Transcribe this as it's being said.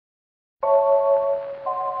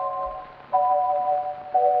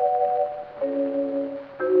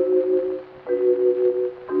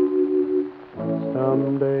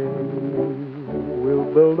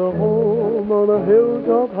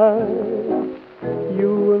high,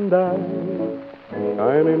 you and I,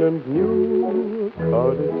 shining and new,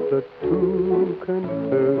 cottage that two can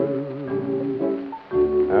share.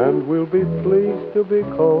 And we'll be pleased to be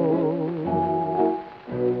called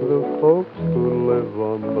the folks who live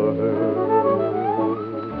on the hill.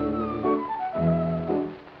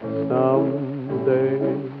 Someday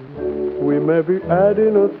we may be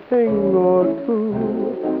adding a thing or two,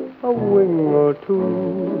 a wing or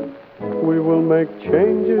two. We will make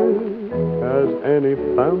changes as any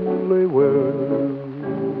family will,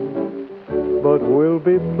 but we'll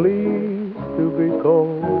be pleased to be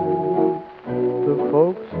called the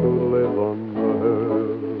folks who live on the hill.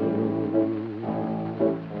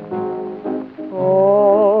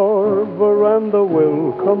 Our veranda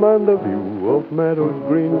will command a view of meadows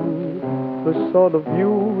green, the sort of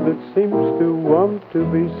view that seems to want to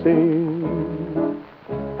be seen.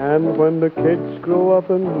 And when the kids grow up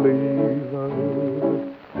and leave us,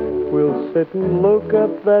 we'll sit and look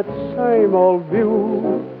at that same old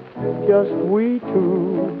view, just we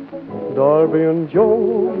two, Darby and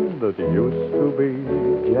Joan, that used to be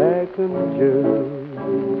Jack and Jill.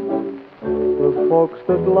 The folks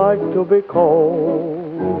that like to be called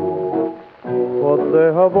what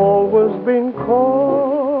they have always been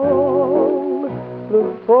called, the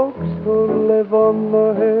folks who live on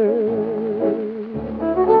the hill.